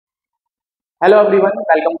Hello everyone,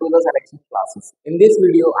 welcome to the selection classes. In this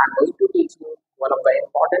video, I am going to teach you one of the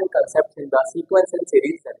important concepts in the sequential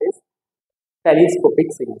series, that is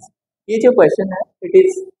telescopic series. ये जो question है, it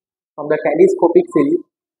is from the telescopic series,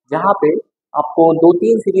 जहाँ पे आपको दो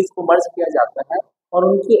तीन series को मर्ज किया जाता है और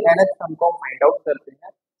उनकी nth सम को फाइंड आउट करते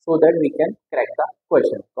हैं, so that we can crack the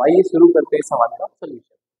question. तो आइए शुरू करते हैं सवाल का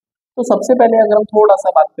सोल्यूशन. तो सबसे पहले अगर हम थोड़ा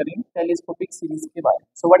सा बात करें टेलीस्कोपिक सीरीज के बारे में,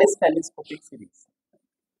 so what is telescopic series?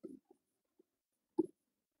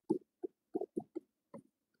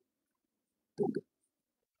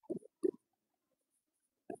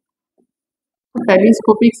 तो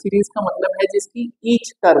टेलीस्कोपिक सीरीज का मतलब है जिसकी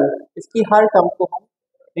ईच टर्म, इसकी हर टर्म को हम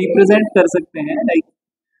रिप्रेजेंट कर सकते हैं लाइक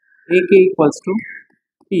ए के इक्वल्स टू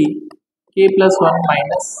टी के प्लस वन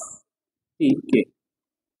माइनस टी के,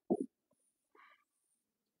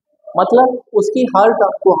 मतलब उसकी हर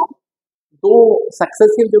टर्म को हम दो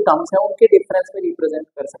सक्सेसिव जो टर्म्स हैं उनके डिफरेंस में रिप्रेजेंट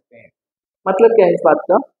कर सकते हैं. मतलब क्या है इस बात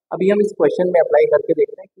का, अभी हम इस क्वेश्चन में अप्लाई करके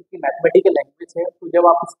देखते हैं क्योंकि मैथमेटिकल लैंग्वेज है, तो जब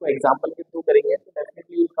आप इसको एग्जाम्पल के थ्रू करेंगे तो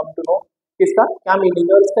definitely you come to know इसका क्या मीनिंग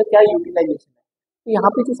है और इसका क्या यूटिलाइजेशन है. तो यहाँ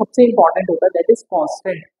पे जो सबसे इंपॉर्टेंट होता है दैट इज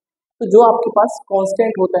कांस्टेंट. तो जो आपके पास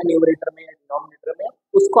कांस्टेंट होता है न्यूमरेटर में या डिनोमिनेटर में,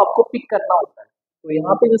 उसको आपको पिक करना होता है. तो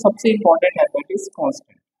यहाँ पे जो सबसे इंपॉर्टेंट है that is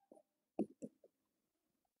constant.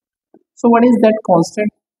 So what is that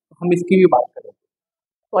constant, हम इसकी भी बात करेंगे.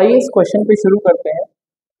 तो आइए इस क्वेश्चन पे शुरू करते हैं.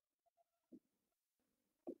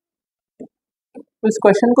 तो इस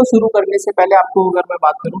क्वेश्चन को शुरू करने से पहले आपको अगर मैं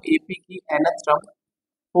बात करूं एपी की nth टर्म,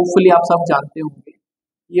 होपफुली आप सब जानते होंगे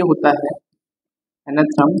ये होता है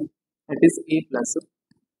nth term that is a plus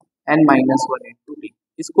n minus one into D.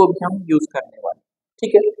 इसको भी हम यूज करने वाले,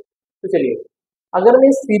 ठीक है. तो चलिए अगर मैं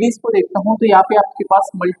इस सीरीज को देखता हूँ तो यहाँ पे आपके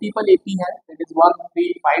पास मल्टीपल एपी है that is 1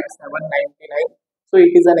 3 5 7 99. So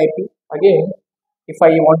it is an AP. Again if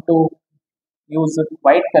I want to use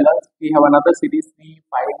white color, we have another series 3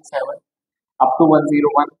 5 7 up to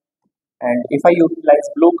 101, and if I utilize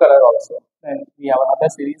blue color also, then we have another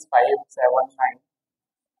series 5 7 9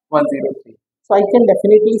 103. so I can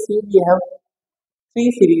definitely see we have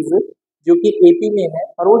three series जो कि AP में है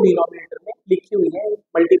और वो denominator में लिखी हुई है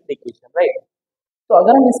मल्टीप्लिकेशन, राइट. तो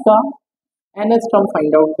अगर हम इसका nth टर्म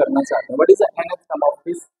फाइंड आउट करना चाहते हैं, what is the nth term of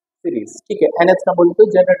this series, ठीक है. nth टर्म बोलते हैं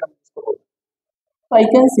जनरल टर्म इसको बोलते हैं. तो I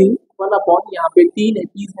can see one upon यहाँ पे तीन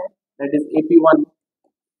एपीज हैं दैट इज AP1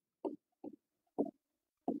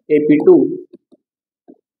 AP2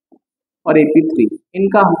 और AP3.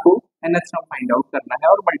 इनका हमको nth टर्म फाइंड आउट करना है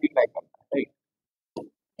और मल्टीप्लाई करना है, राइट.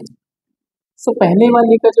 सो पहले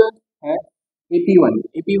वाले का जो है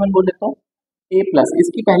AP1 बोले तो a प्लस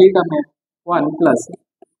इसकी पहली टर्म है 1 plus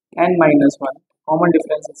n minus one, common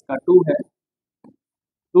difference इसका 2 है.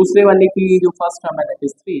 दूसरे वाले की जो फर्स्ट टर्म है that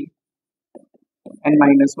is 3 n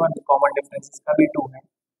minus one, common difference इसका भी 2 है.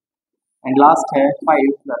 एंड लास्ट है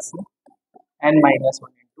 5 plus n minus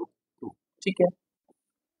one into 2, ठीक है.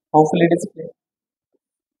 Hopefully it is clear.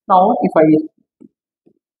 Now if I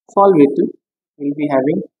solve it will be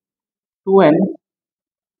having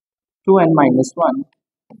 2n minus 1,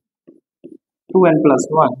 2n plus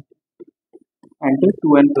 1 and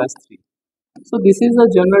 2n plus 3. So this is the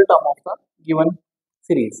general term of the given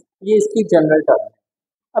series. ये इसकी general term है.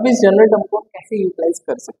 अब इस general term को हम कैसे utilise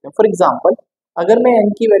कर सकते हैं. फॉर एग्जांपल अगर मैं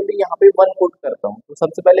n की वैल्यू यहाँ पे 1 पुट करता हूँ तो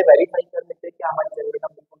सबसे पहले वेरीफाई कर लेते हैं कि हमारी जनरल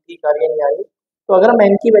टर्म बिल्कुल ठीक आ रही है नहीं आ रही. तो अगर हम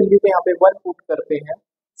n की वैल्यू पे यहाँ पे 1 पुट करते हैं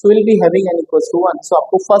so will be having n equals to 1. सो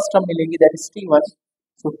आपको फर्स्ट टर्म मिलेगी that is t1.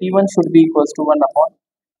 So t1 should be equals to 1 upon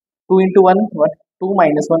 2 into 1 1 2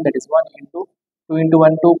 minus 1 that is 1 into 2 into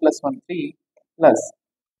 1 2 plus 1 3 plus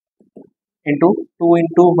into 2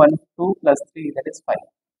 into 1 2 plus 3 that is 5.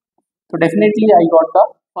 So definitely I got the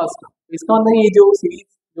first term. इसका मतलब ये जो series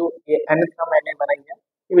जो nth का मैंने बनाई है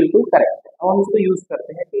ये बिल्कुल करेक्ट है. अब हम इसको यूज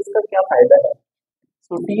करते हैं कि इसका क्या फायदा है.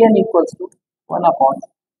 सो tn equals to 1 upon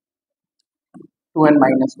 2n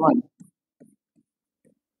minus 1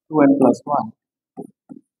 2n plus 1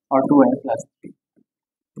 और 2n plus 3.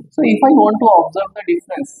 So if I want to observe the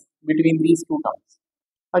difference between these two terms,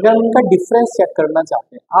 अगर हम इनका डिफरेंस चेक करना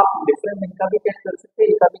चाहते हैं, आप डिफरेंस इनका भी चेक कर सकते हैं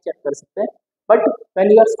इनका भी चेक कर सकते हैं. But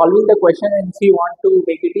when you are solving the question and if you want to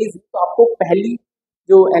make it easy, तो आपको पहली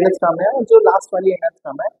जो nth टर्म है और जो लास्ट वाली nth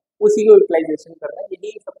टर्म है उसी को यूटिलाइजेशन करना है.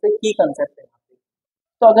 यही सबसे की कंसेप्ट है यहाँ पे.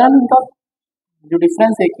 तो अगर हम इनका जो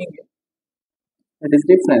डिफरेंस देखेंगे that is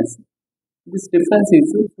difference, this difference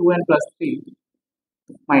is 2n plus 3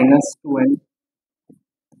 minus 2n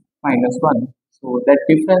minus 1, so that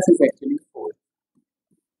difference is actually 4.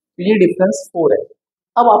 तो ये डिफरेंस 4 है.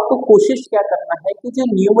 अब आपको कोशिश क्या करना है कि जो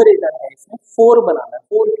न्यूमरेटर है इसमें 4 बनाना है,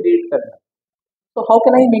 4 क्रिएट करना है. तो how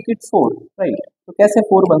can I make it 4, right. तो कैसे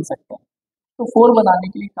 4 बन सकता है. तो 4 बनाने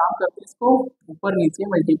के लिए काम करते हैं, इसको ऊपर नीचे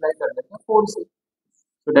मल्टीप्लाई कर देते हैं 4 से।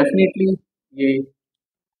 तो डेफिनेटली ये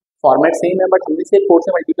फॉर्मेट सेम है, बट हमने सिर्फ 4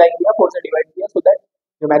 से मल्टीप्लाई किया, 4 से डिवाइड किया, सो दैट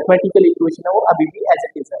जो मैथमेटिकल इक्वेशन है वो अभी भी एज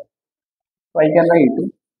इट इज है। तो I can write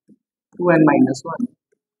 2n minus 1,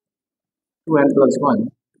 2n plus 1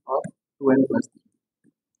 और 2n plus 3।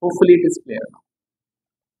 Hopefully it is clear.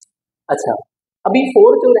 अच्छा, अभी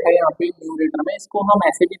 4 जो है यहाँ पे न्यूमरेटर में, इसको हम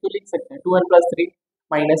ऐसे भी तो लिख सकते हैं 2n plus 3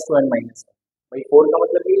 minus 2n minus 1। भाई 4 का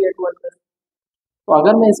मतलब यही है 2n प्लस। तो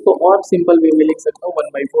अगर मैं इसको और सिंपल वे में लिख सकता हूँ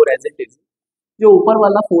 1/4 एज इट इज, जो ऊपर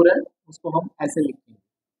वाला 4 है उसको हम ऐसे लिखेंगे,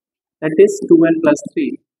 that is 2n plus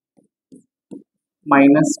 3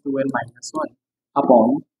 minus 2n minus 1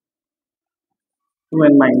 upon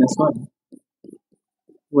 2n minus 1,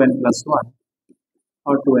 2n plus 1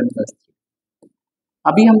 और 2n प्लस 3।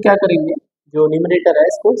 अभी हम क्या करेंगे, जो न्यूमरेटर है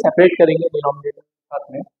इसको सेपरेट करेंगे डिनोमिनेटर के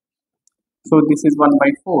साथ में। So this is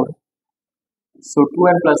 1/4, so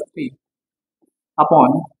 2n plus 3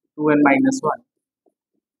 upon 2n minus 1,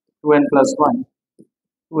 2n plus 1,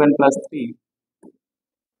 2n plus 3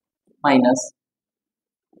 minus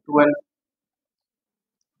 2n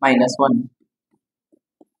minus 1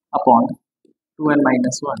 upon 2n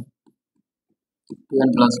minus 1,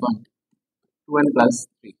 2n plus 1, 2n plus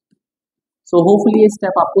 3। So hopefully ये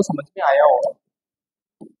स्टेप आपको समझ में आया होगा।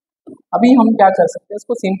 अभी हम क्या कर सकते हैं,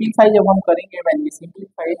 इसको सिंप्लीफाई जब हम करेंगे, when we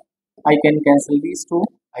simplify I can cancel these two,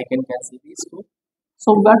 I can cancel these two,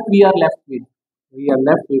 so what we are left with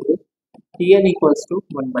tn equals to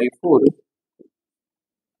 1/4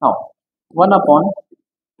 now 1 upon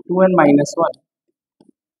 2n minus 1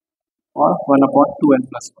 और 1 upon 2n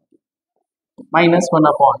plus 1 minus 1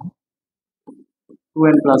 upon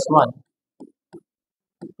 2n plus 1,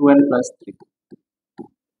 2n plus 3।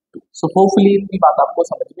 So hopefully इतनी बात आपको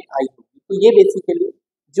समझ में आई होगी। तो ये basically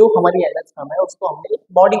जो हमारी एनएच फॉर्म है उसको हमने एक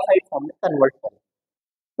मॉडिफाइड फॉर्म में कन्वर्ट किया।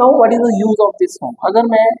 Now what is the use of this form, अगर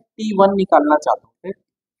मैं t1 निकालना चाहता हूँ, फिर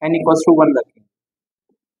n इक्वल्स टू 1 रखेंगे,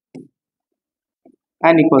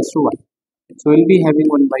 n equals to 1, so will be having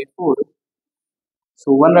 1/4,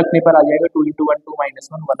 सो 1 रखने पर आ जाएगा 2 into 1 2 minus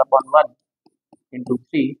 1, 1 upon 1 into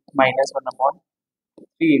 3 minus 1 upon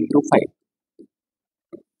 3 into 5।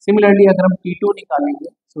 Similarly अगर हम t2 निकालेंगे,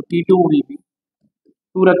 सो t2 विल बी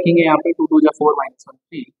 2 रखेंगे यहाँ पे, 2 2 जा 4 minus 1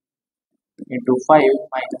 3 into 5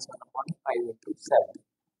 minus 1 upon 5 into 7।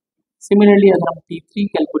 Similarly अगर हम t3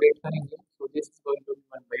 कैलकुलेट करेंगे, तो this is going to be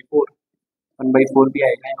 1/4, 1/4 भी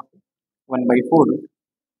आएगा यहाँ पे, 1/4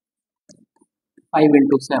 5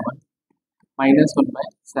 into 7 minus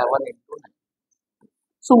 1/7 into 9।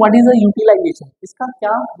 So what is the utilization, इसका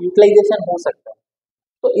क्या यूटिलाइजेशन हो सकता है।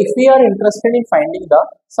 तो if we are interested in finding the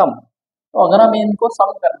सम, तो अगर हमें इनको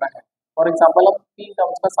सम करना है, फॉर एग्जांपल हम तीन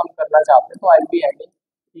टर्म्स का सम करना चाहते हैं, तो आई be adding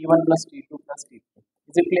t1 plus t2 plus t3।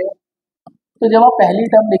 Is it clear. तो जब आप पहली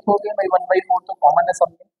टर्म लिखोगे, भाई 1/4 तो कॉमन है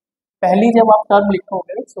सब में, पहली जब आप टर्म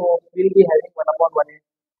लिखोगे, so will be having 1 upon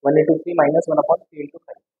 1 into 3 minus 1 upon 3 into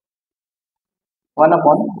 5, 1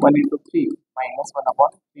 upon 1 into 3 minus 1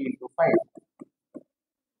 upon 3 into 5,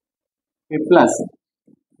 फिर प्लस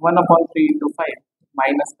 1 अपॉन 3 इंटू 5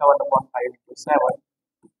 माइनस का 1 upon 5 into 7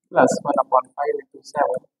 plus 1 upon 5 into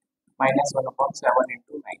 7 minus 1 upon 7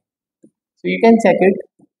 into 9. So you can check it.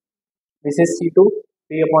 This is C2,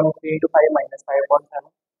 3 upon 3 into 5 minus 5 upon 7,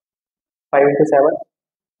 5 into 7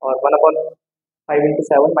 और 1 upon 5 into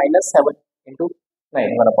 7 minus 7 into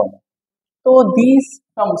 9, 1 upon 9. तो these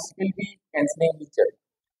terms will be cancelling each other.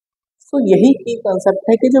 So यही की concept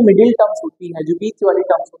है कि जो middle terms होती है, जो बीच वाली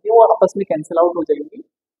टर्म्स होती है, वो आपस में कैंसिल आउट हो जाएंगी।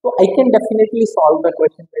 तो I can definitely solve the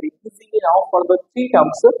question very easily now for the three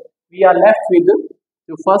terms. We are left with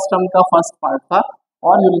जो फर्स्ट टर्म का फर्स्ट पार्ट था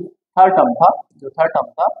और जो थर्ड टर्म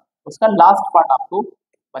था उसका लास्ट पार्ट आपको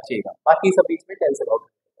बचेगा, बाकी सब बीच में कैंसिल आउट।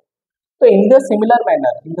 तो in the similar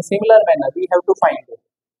manner we have to find,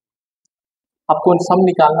 आपको सम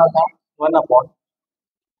निकालना था 1 upon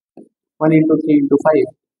 1 into 3 into 5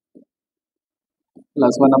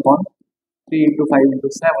 plus 1 upon 3 into 5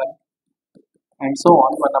 into 7 and so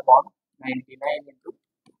on 1 upon 99 into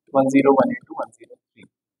 101 into 103।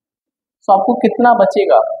 सो आपको कितना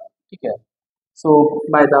बचेगा, ठीक है। सो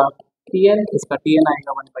बाय द tn, इसका tn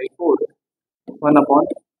आएगा 1/4, 1 अपॉन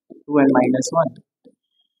 2n माइनस 1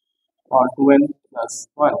 और 2n प्लस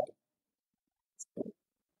 1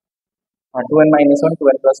 और 2n minus 1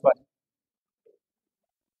 2n plus 1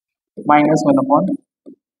 minus 1 upon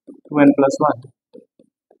 2n plus 1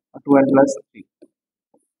 और 2n plus 3।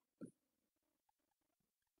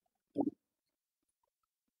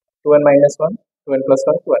 2n minus 1 2n plus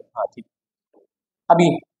 1 2n, हाँ ठीक। अभी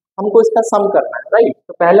हमको इसका सम करना है, राइट।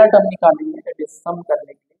 तो पहला टर्म निकालेंगे, दैट इज सम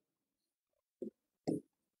करने के लिए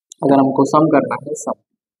अगर हमको सम करना है सम,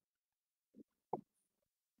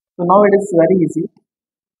 तो now it is very easy.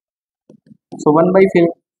 So 1 by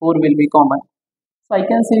 4 will be common. So I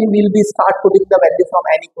can say we'll be start putting the value from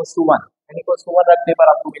n equals to 1. n equals to 1 रखने पर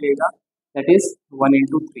आपको मिलेगा that is 1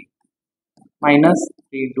 into 3 minus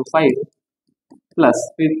 3 into 5 plus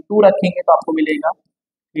फिर 2 रखेंगे तो आपको मिलेगा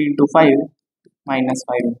 3 into 5 minus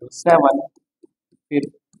 5 into 7 फिर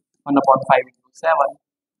 1 upon 5 into 7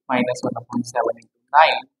 minus 1 upon 7 into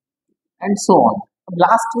 9 and so on. अब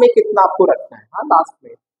लास्ट में कितना आपको रखना है? हाँ लास्ट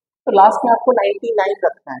में, तो लास्ट में आपको 99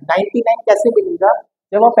 रखना है. 99 कैसे मिलेगा?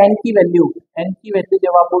 जब आप n की वैल्यू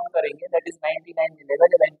जब आप पुट करेंगे दैट इज 99 मिलेगा.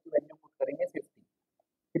 जब n की वैल्यू पुट करेंगे 50,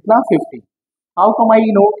 कितना 50. हाउ कम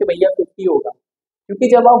आई नो कि भैया 50 होगा? क्योंकि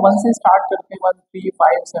जब आप 1 से स्टार्ट करते हैं 1 3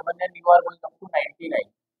 5 7 and you are going up to 99,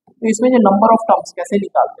 तो इसमें जो नंबर ऑफ टर्म्स कैसे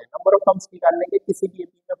निकालते हैं? नंबर ऑफ टर्म्स निकालने के किसी भी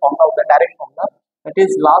एपी में फॉर्मूला होता है, direct formula, that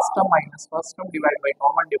is last term minus first term divide by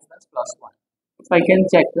common difference plus 1. So I can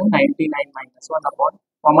check 99 minus 1 upon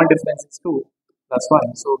common difference is 2 plus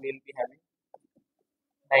 1. So we will be having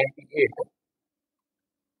 98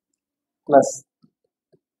 plus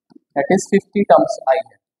that is 50 terms I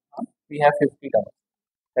have. We have 50 terms.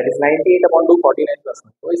 That is 98 upon 2 49 plus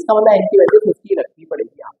 1. तो इसका मतलब n की value 50 रखनी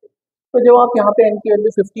पड़ेगी यहाँ पे. तो जब आप यहाँ पे n की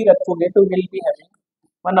वैल्यू 50 रखोगे तो will be having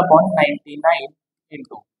 1 upon 99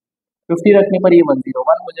 into 50 रखने पर ये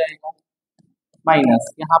 101 हो जाएगा माइनस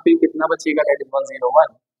यहाँ पे कितना बचेगा that is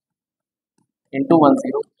 101 into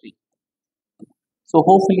 103. So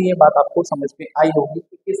hopefully ये बात आपको समझ में आई होगी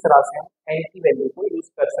कि किस तरह से हम n की वैल्यू को यूज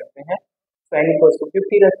कर सकते हैं. सो n इक्वल्स टू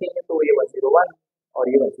 50 रखेंगे तो ये 101 और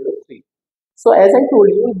ये 103. So as I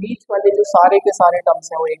told you बीच वाले जो सारे के सारे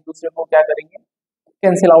टर्म्स हैं वो एक दूसरे को क्या करेंगे?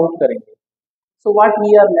 कैंसिल आउट करेंगे. So what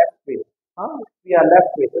we are left with, we are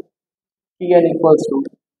left with n equals to,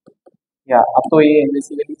 या अब तो ये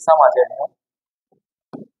बेसिकली सम आ जाएगा.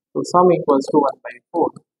 तो सम equals to 1 by 4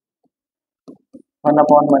 1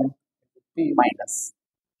 upon 1 3 minus,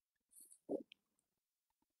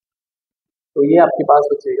 तो ये आपके पास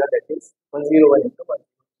बचेगा दैट इज 101 into 1.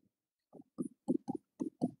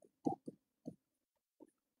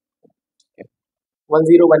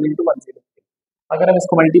 101 into 103. अगर हम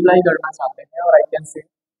इसको मल्टीप्लाई करना चाहते हैं और आई कैन से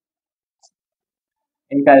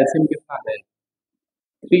इनका एलसीएम कितना है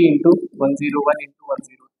 3 into 101 into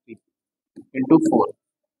 103 into 4.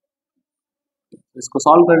 इसको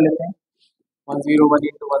सॉल्व कर लेते हैं. 101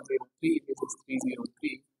 into 103 this is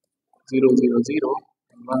 303 000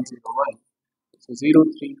 and 101, so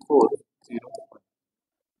 03401.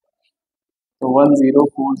 So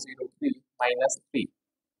 10403 minus 3.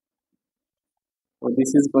 So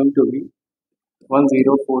this is going to be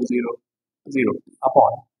 10400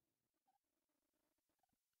 upon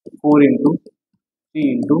 4 into 3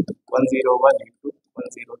 into 101 into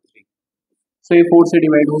 103. So ये 4 से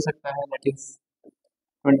डिवाइड हो सकता है that is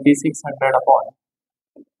 2600 upon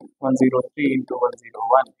 103 into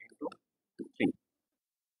 101 into 3.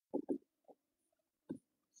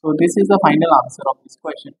 So this is the final answer of this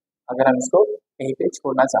question. अगर हम इसको कहीं पे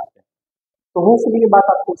छोड़ना चाहते हैं तो होपफुली ये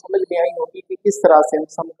बात आपको समझ में आई होगी कि किस तरह से हम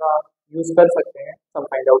सम का यूज कर सकते हैं, सम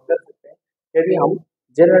फाइंड आउट कर सकते हैं यदि हम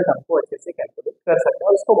जनरल टर्म को अच्छे से कैलकुलेट कर सकते हैं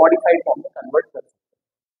और उसको मॉडिफाइड फॉर्म में कन्वर्ट कर सकते हैं.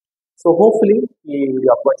 सो होपफुली ये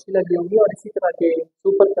वीडियो आपको अच्छी लगी होगी और इसी तरह के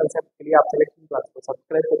सुपर कंसेप्ट के लिए आप सिलेक्शन क्लास को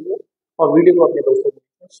सब्सक्राइब करिए और वीडियो को अपने दोस्तों के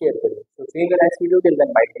साथ शेयर करिए. तो सी you in the next video. Till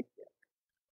then bye.